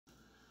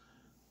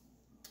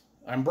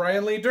I'm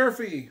Brian Lee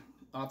Durfee,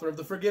 author of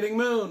The Forgetting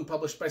Moon,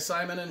 published by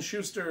Simon &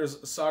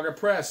 Schuster's Saga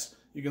Press.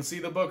 You can see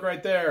the book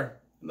right there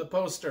in the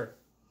poster.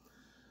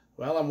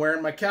 Well, I'm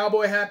wearing my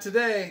cowboy hat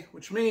today,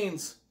 which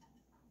means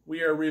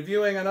we are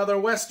reviewing another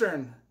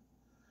Western.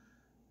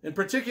 In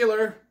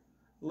particular,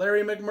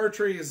 Larry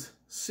McMurtry's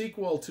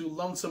sequel to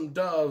Lonesome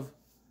Dove,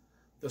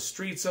 The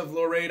Streets of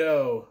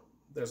Laredo.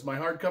 There's my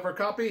hardcover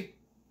copy,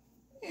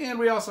 and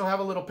we also have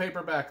a little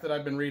paperback that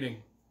I've been reading.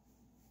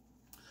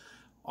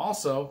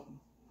 Also,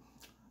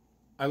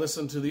 I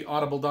listen to the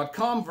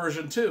audible.com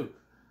version too.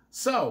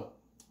 So,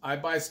 I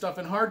buy stuff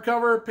in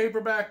hardcover,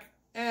 paperback,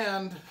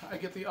 and I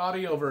get the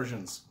audio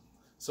versions.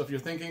 So if you're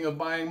thinking of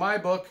buying my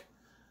book,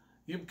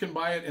 you can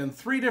buy it in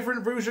 3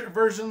 different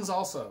versions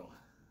also.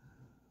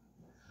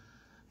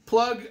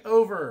 Plug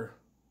over.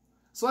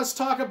 So let's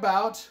talk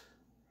about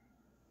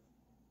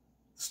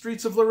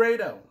Streets of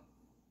Laredo.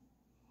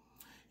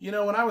 You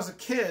know, when I was a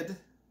kid,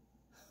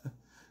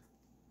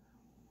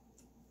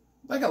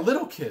 like a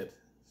little kid,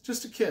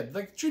 just a kid,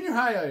 like junior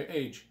high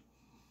age,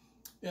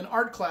 in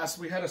art class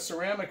we had a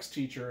ceramics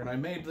teacher, and I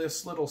made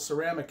this little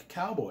ceramic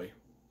cowboy.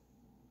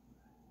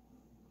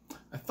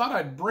 I thought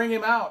I'd bring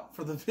him out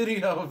for the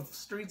video of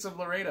Streets of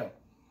Laredo.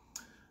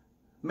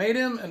 Made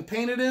him and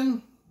painted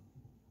him.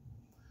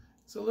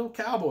 He's a little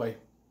cowboy.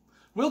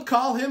 We'll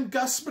call him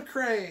Gus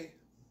McCrae.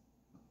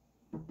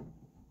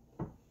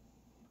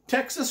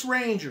 Texas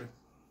Ranger.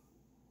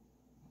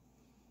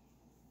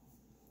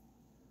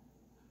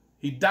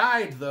 He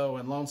died, though,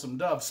 in Lonesome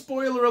Dove.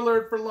 Spoiler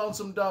alert for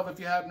Lonesome Dove.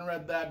 If you haven't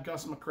read that,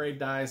 Gus McCrae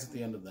dies at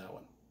the end of that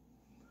one.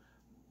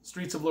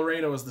 Streets of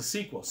Laredo is the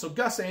sequel. So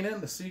Gus ain't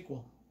in the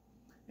sequel.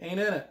 Ain't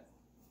in it.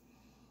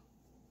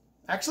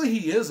 Actually,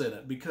 he is in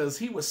it because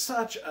he was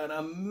such an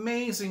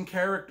amazing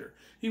character.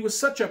 He was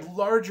such a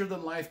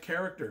larger-than-life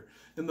character.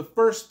 In the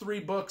first 3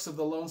 books of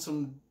the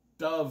Lonesome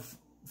Dove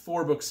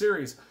 4-book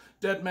series,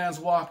 Dead Man's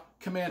Walk,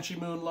 Comanche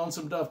Moon,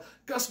 Lonesome Dove,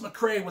 Gus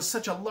McCrae was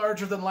such a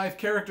larger-than-life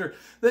character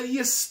that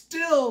you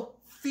still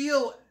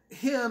feel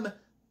him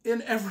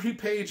in every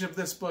page of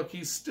this book.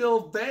 He's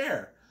still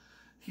there.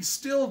 He's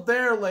still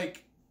there,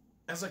 like,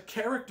 as a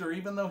character,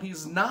 even though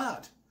he's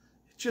not.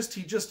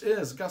 He just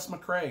is Gus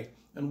McCrae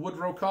and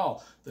Woodrow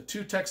Call, the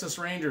 2 Texas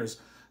Rangers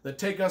that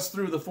take us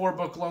through the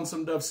 4-book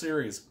Lonesome Dove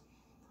series.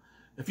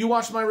 If you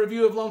watched my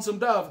review of Lonesome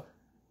Dove,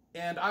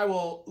 and I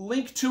will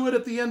link to it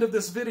at the end of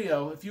this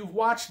video, if you've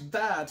watched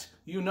that,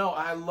 you know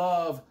I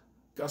love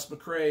Gus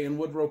McCrae and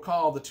Woodrow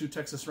Call, the 2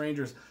 Texas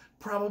Rangers.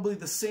 Probably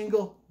the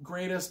single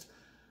greatest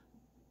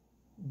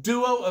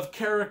duo of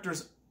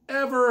characters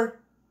ever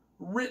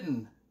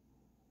written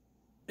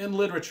in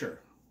literature.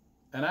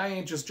 And I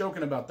ain't just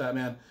joking about that,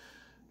 man.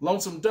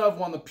 Lonesome Dove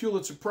won the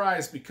Pulitzer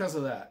Prize because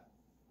of that.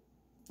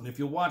 And if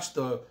you watch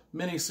the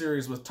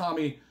miniseries with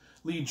Tommy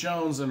Lee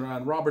Jones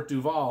and Robert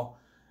Duvall,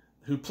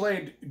 who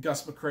played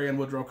Gus McCrae and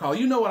Woodrow Call,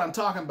 you know what I'm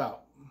talking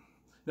about.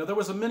 Now, there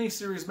was a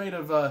miniseries made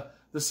of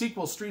the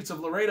sequel, Streets of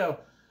Laredo,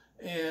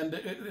 and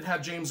it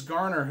had James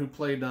Garner, who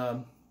played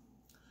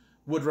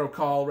Woodrow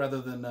Call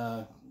rather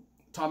than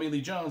Tommy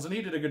Lee Jones, and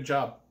he did a good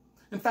job.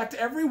 In fact,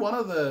 every one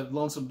of the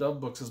Lonesome Dove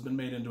books has been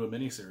made into a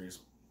miniseries.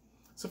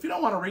 So if you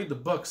don't want to read the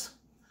books,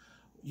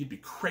 you'd be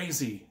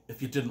crazy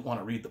if you didn't want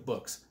to read the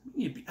books.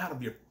 You'd be out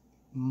of your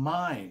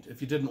mind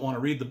if you didn't want to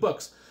read the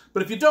books.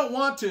 But if you don't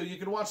want to, you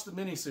can watch the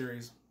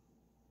miniseries.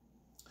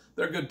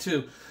 They're good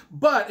too.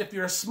 But if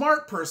you're a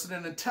smart person,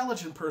 an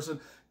intelligent person,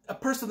 a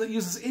person that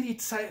uses any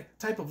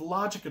type of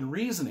logic and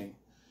reasoning,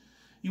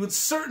 you would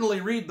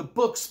certainly read the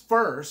books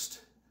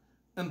first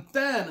and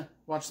then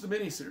watch the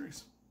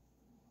miniseries.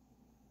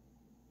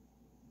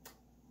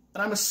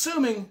 And I'm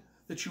assuming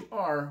that you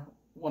are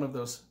one of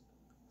those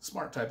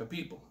smart type of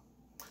people.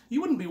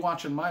 You wouldn't be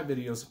watching my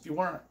videos if you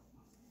weren't.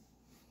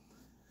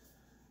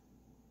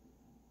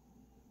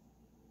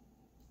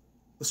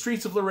 The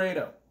Streets of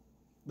Laredo,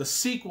 the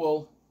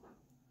sequel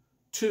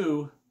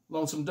to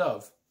Lonesome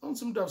Dove.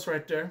 Lonesome Dove's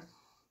right there.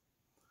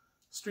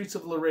 Streets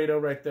of Laredo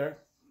right there.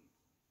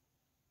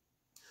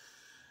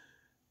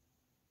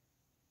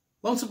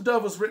 Lonesome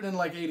Dove was written in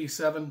like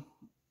 87.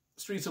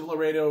 Streets of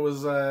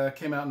Laredo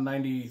came out in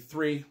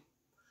 93.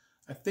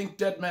 I think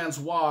Dead Man's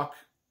Walk,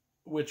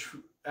 which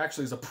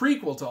actually is a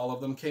prequel to all of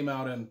them, came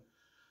out in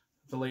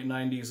the late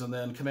 90s, and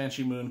then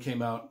Comanche Moon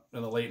came out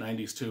in the late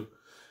 90s too.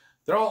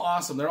 They're all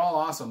awesome. They're all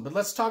awesome. But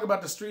let's talk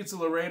about the Streets of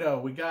Laredo.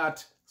 We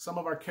got some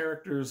of our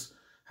characters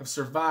have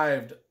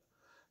survived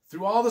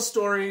through all the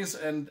stories,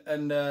 and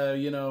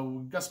you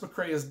know, Gus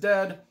McCrae is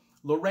dead.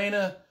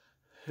 Lorena,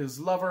 his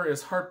lover,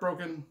 is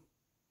heartbroken.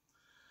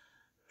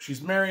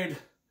 She's married.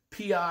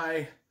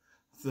 P.I.,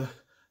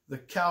 the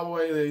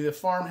cowboy, the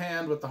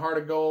farmhand with the heart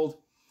of gold.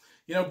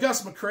 You know,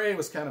 Gus McCrae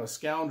was kind of a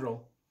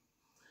scoundrel,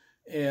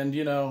 and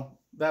you know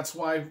that's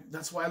why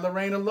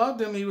Lorena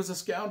loved him. He was a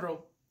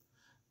scoundrel,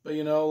 but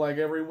you know, like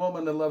every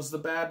woman that loves the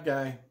bad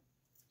guy,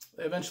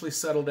 they eventually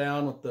settle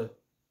down with the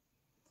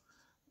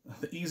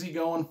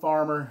easygoing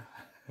farmer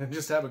and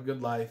just have a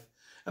good life.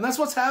 And that's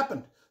what's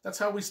happened. That's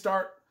how we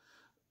start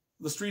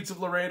the Streets of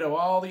Laredo.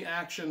 All the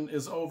action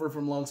is over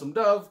from Lonesome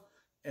Dove,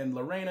 and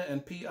Lorena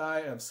and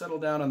P.I. have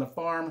settled down on the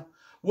farm.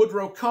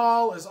 Woodrow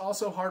Call is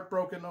also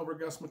heartbroken over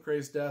Gus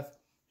McCrae's death.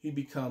 He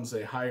becomes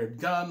a hired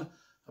gun,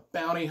 a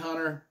bounty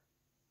hunter,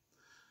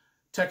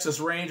 Texas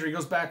Ranger. He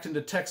goes back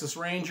into Texas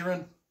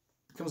Rangering,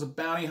 becomes a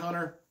bounty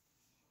hunter.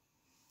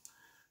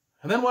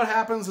 And then what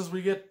happens is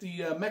we get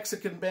the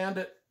Mexican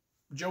bandit,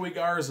 Joey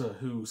Garza,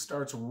 who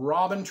starts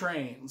robbing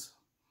trains.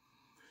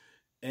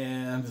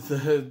 And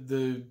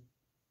the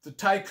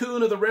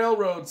tycoon of the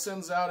railroad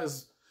sends out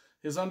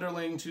his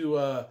underling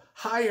to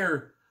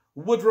hire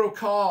Woodrow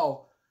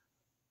Call,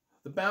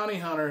 the bounty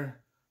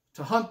hunter,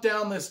 to hunt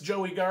down this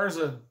Joey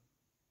Garza,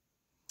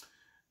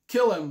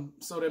 kill him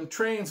so them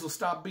trains will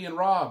stop being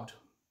robbed.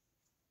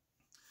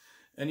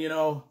 And, you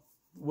know,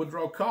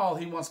 Woodrow Call,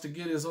 he wants to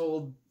get his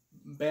old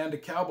band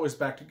of cowboys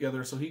back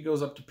together, so he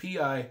goes up to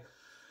P.I.,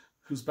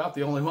 who's about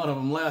the only one of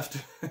them left.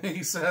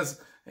 He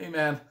says, hey,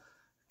 man,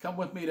 come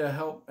with me to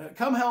help.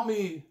 Come help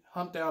me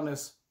hunt down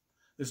this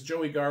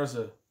Joey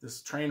Garza,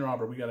 this train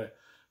robber. We got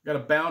a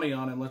bounty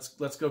on him.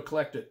 Let's go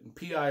collect it. And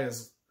P.I.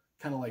 is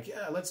kind of like,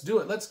 yeah, let's do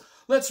it.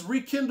 Let's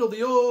rekindle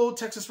the old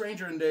Texas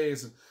Rangering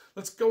days.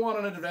 Let's go on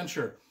an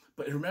adventure.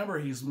 But remember,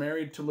 he's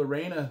married to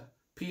Lorena.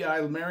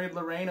 P.I. married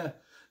Lorena.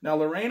 Now,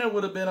 Lorena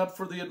would have been up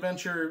for the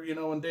adventure, you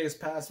know, in days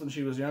past when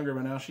she was younger,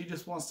 but now she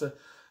just wants to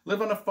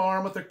live on a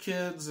farm with her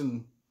kids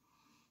and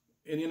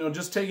you know,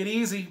 just take it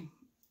easy.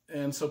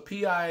 And so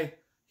P.I.,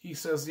 he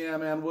says, yeah,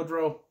 man,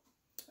 Woodrow,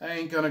 I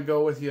ain't going to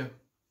go with you.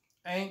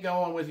 I ain't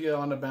going with you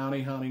on the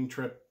bounty hunting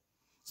trip.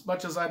 As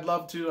much as I'd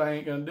love to, I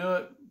ain't going to do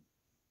it.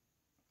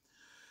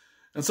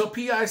 And so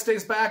P.I.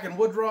 stays back, and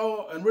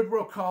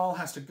Woodrow Call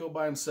has to go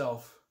by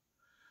himself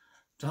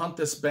to hunt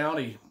this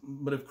bounty.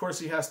 But of course,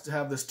 he has to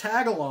have this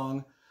tag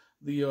along.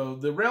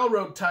 The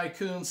railroad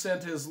tycoon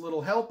sent his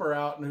little helper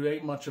out, and who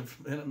ain't much of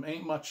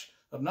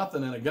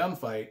nothing in a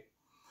gunfight.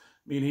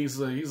 I mean, he's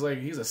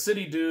a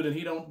city dude, and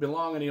he don't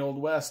belong in the Old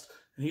West,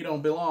 and he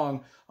don't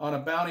belong on a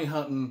bounty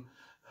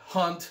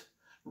hunt,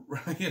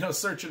 you know,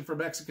 searching for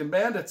Mexican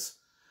bandits.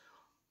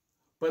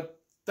 But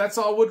that's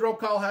all Woodrow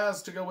Call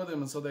has to go with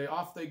him, and so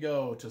off they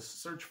go to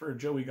search for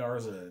Joey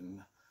Garza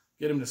and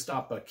get him to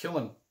stop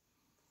killing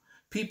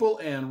people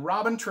and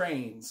robbing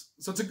trains.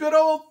 So it's a good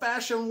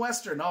old-fashioned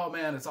Western. Oh,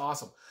 man, it's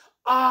awesome.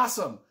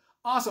 Awesome.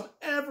 Awesome.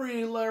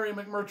 Every Larry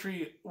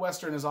McMurtry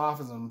Western is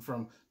awesome,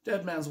 from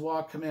Dead Man's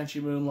Walk, Comanche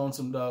Moon,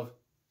 Lonesome Dove.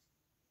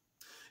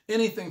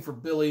 Anything for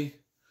Billy.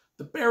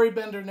 The Barry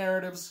Bender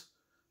narratives,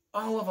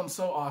 all of them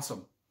so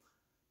awesome.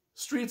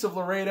 Streets of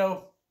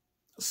Laredo,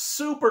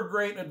 super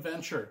great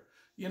adventure.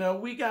 You know,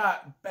 we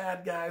got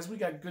bad guys, we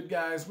got good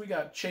guys, we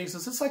got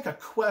chases. It's like a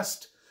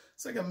quest.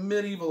 It's like a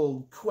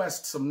medieval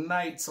quest, some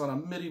knights on a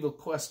medieval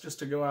quest just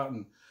to go out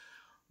and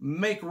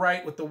make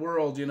right with the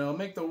world, you know,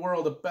 make the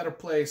world a better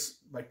place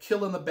by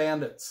killing the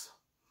bandits.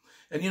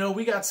 And, you know,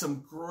 we got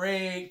some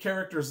great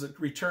characters that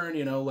return,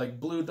 you know,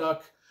 like Blue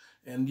Duck.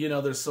 And, you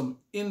know, there's some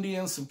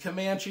Indians, some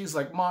Comanches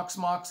like Mox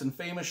and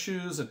Famous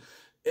Shoes. And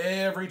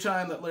every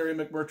time that Larry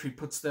McMurtry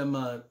puts them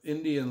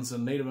Indians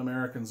and Native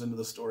Americans into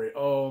the story,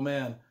 oh,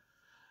 man,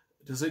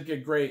 does it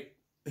get great.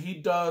 He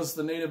does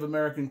the Native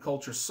American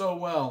culture so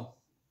well.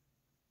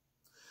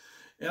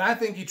 And I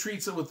think he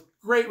treats it with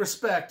great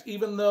respect,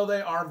 even though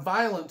they are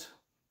violent.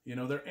 You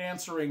know, they're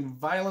answering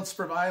violence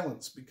for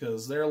violence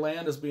because their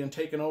land is being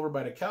taken over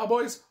by the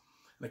cowboys.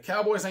 And the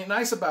cowboys ain't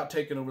nice about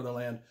taking over the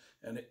land.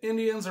 And the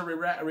Indians are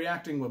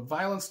reacting with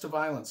violence to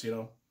violence, you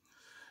know.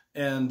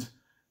 And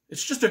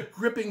it's just a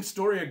gripping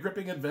story, a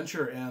gripping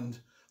adventure. And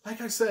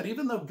like I said,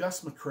 even though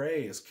Gus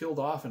McCrae is killed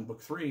off in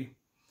book 3,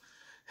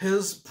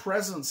 his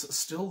presence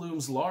still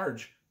looms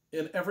large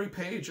in every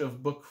page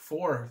of book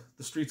 4,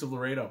 The Streets of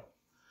Laredo.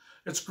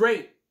 It's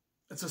great.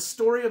 It's a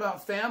story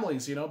about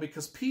families, you know,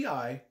 because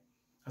P.I.,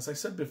 as I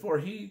said before,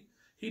 he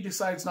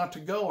decides not to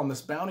go on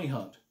this bounty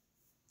hunt.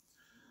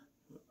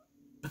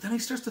 But then he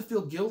starts to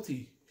feel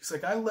guilty. He's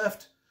like, I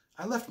left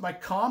my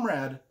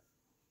comrade,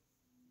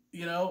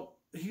 you know,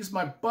 he's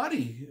my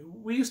buddy.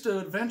 We used to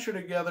adventure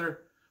together.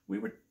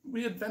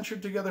 We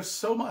adventured together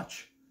so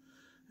much.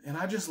 And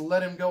I just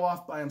let him go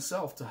off by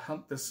himself to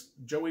hunt this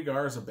Joey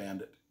Garza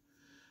bandit.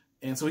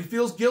 And so he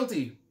feels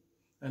guilty,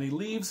 and he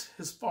leaves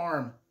his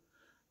farm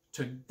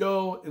to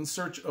go in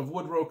search of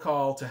Woodrow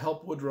Call to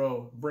help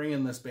Woodrow bring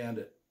in this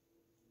bandit.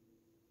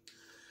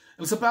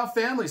 And it's about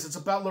families. It's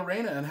about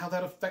Lorena and how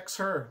that affects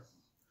her.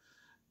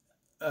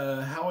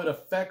 How it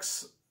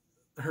affects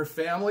her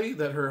family,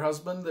 that her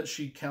husband that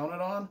she counted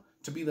on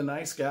to be the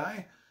nice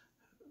guy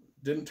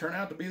didn't turn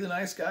out to be the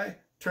nice guy.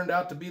 Turned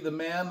out to be the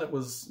man that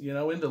was, you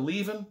know, into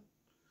leaving,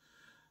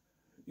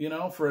 you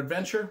know, for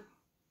adventure.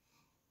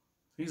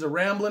 He's a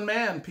rambling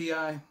man,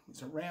 P.I.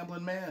 He's a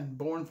rambling man,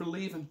 born for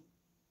leaving.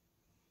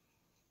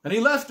 And he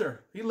left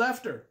her. He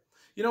left her.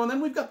 You know, and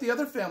then we've got the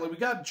other family. We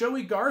got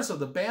Joey Garza,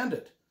 the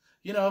bandit.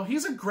 You know,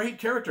 he's a great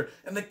character.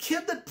 And the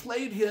kid that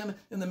played him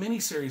in the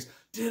miniseries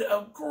did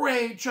a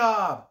great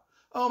job.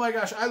 Oh my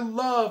gosh, I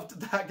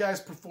loved that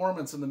guy's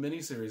performance in the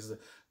miniseries.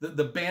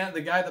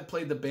 The guy that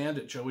played the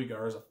bandit, Joey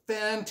Garza.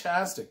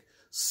 Fantastic.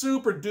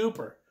 Super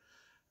duper.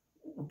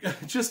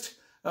 Just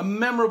A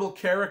memorable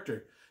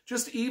character.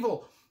 Just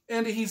evil.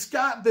 And he's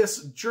got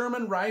this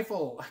German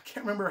rifle. I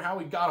can't remember how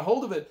he got a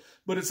hold of it,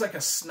 but it's like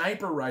a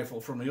sniper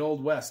rifle from the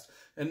Old West.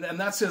 And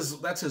that's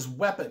his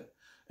weapon.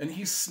 And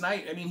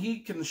he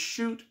can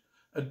shoot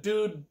a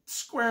dude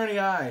square in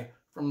the eye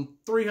from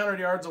 300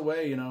 yards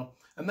away, you know.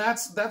 And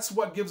that's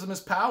what gives him his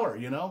power,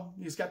 you know.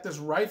 He's got this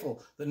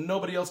rifle that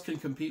nobody else can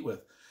compete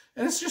with.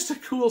 And it's just a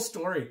cool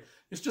story.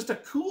 It's just a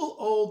cool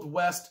Old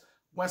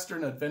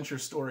Western adventure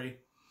story.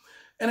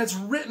 And it's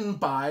written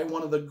by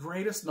one of the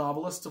greatest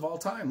novelists of all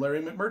time,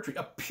 Larry McMurtry,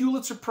 a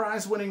Pulitzer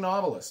Prize-winning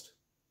novelist.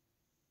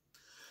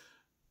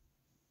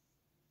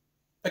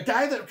 A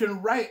guy that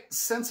can write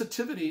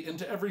sensitivity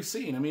into every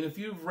scene. I mean, if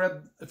you've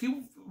read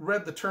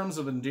The Terms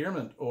of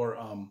Endearment or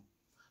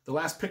The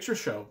Last Picture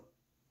Show,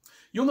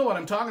 you'll know what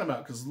I'm talking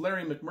about because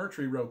Larry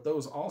McMurtry wrote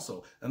those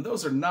also. And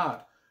those are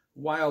not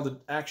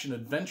wild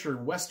action-adventure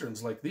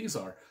westerns like these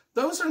are.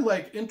 Those are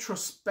like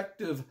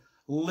introspective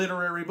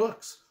literary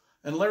books.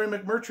 And Larry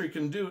McMurtry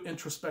can do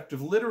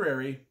introspective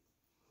literary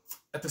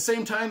at the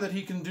same time that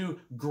he can do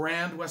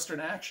grand Western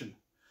action.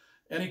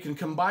 And he can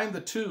combine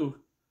the two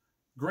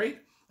great.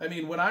 I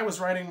mean, when I was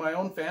writing my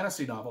own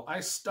fantasy novel, I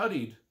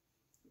studied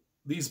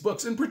these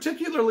books, and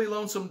particularly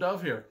Lonesome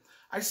Dove here.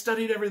 I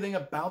studied everything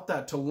about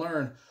that to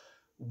learn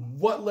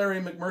what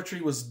Larry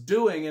McMurtry was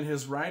doing in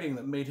his writing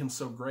that made him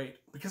so great.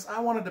 Because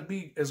I wanted to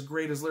be as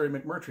great as Larry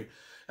McMurtry.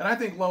 And I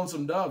think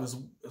Lonesome Dove is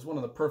one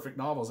of the perfect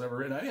novels ever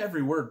written.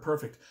 Every word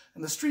perfect.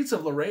 And The Streets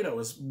of Laredo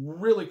is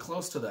really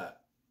close to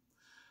that.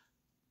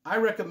 I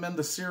recommend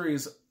the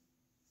series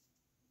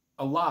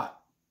a lot.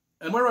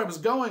 And where I was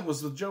going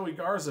was with Joey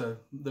Garza,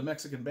 the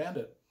Mexican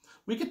bandit.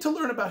 We get to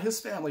learn about his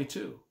family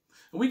too.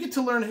 And we get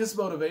to learn his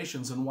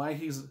motivations and why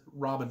he's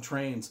robbing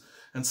trains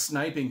and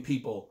sniping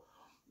people,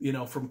 you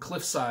know, from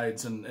cliff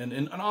sides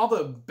and all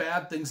the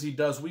bad things he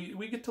does.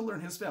 We get to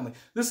learn his family.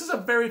 This is a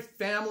very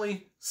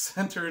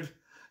family-centered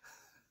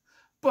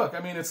book.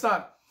 I mean, it's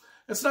not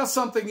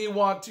something you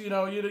want, you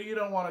know, you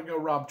don't want to go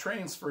rob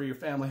trains for your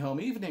family home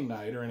evening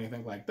night or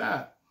anything like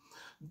that.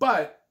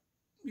 But,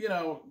 you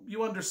know,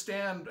 you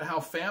understand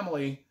how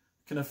family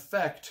can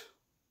affect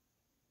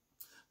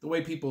the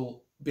way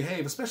people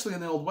behave, especially in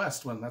the Old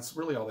West when that's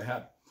really all they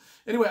had.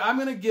 Anyway,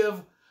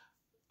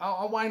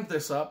 I'll wind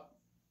this up.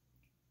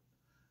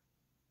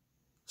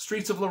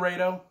 Streets of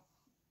Laredo.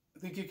 I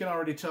think you can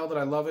already tell that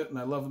I love it, and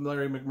I love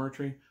Larry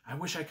McMurtry. I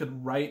wish I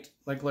could write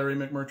like Larry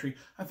McMurtry.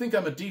 I think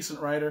I'm a decent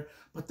writer,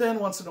 but then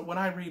when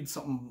I read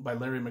something by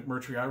Larry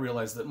McMurtry, I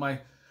realize that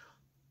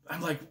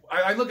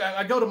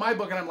I go to my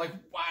book and I'm like,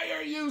 why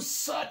are you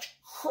such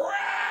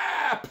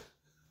crap?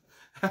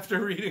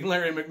 After reading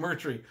Larry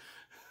McMurtry.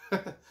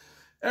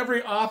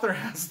 Every author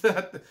has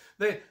that.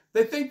 They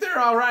think they're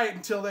all right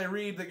until they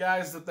read the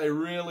guys that they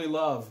really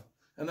love.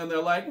 And then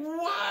they're like,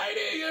 why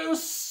do you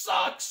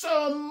suck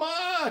so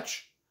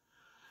much?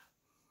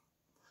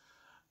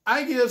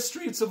 I give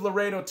Streets of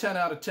Laredo 10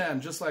 out of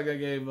 10, just like I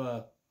gave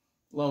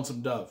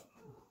Lonesome Dove.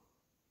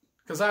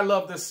 Because I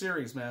love this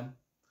series, man.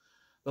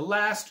 The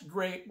last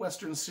great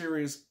Western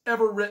series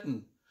ever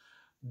written.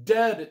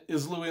 Dead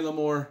is Louis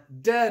L'Amour.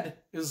 Dead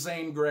is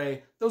Zane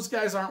Grey. Those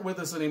guys aren't with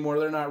us anymore.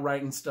 They're not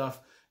writing stuff.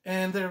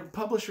 And their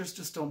publishers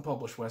just don't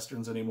publish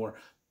Westerns anymore.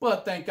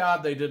 But thank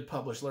God they did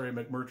publish Larry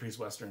McMurtry's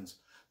Westerns.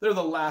 They're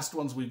the last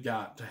ones we've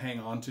got to hang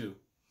on to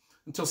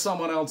until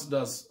someone else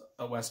does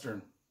a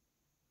Western.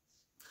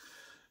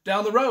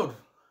 Down the road,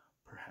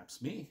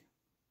 perhaps me.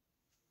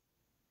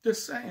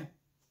 Just saying.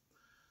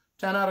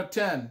 10 out of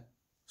 10.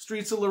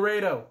 Streets of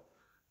Laredo.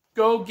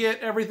 Go get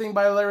everything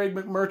by Larry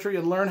McMurtry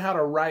and learn how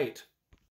to write.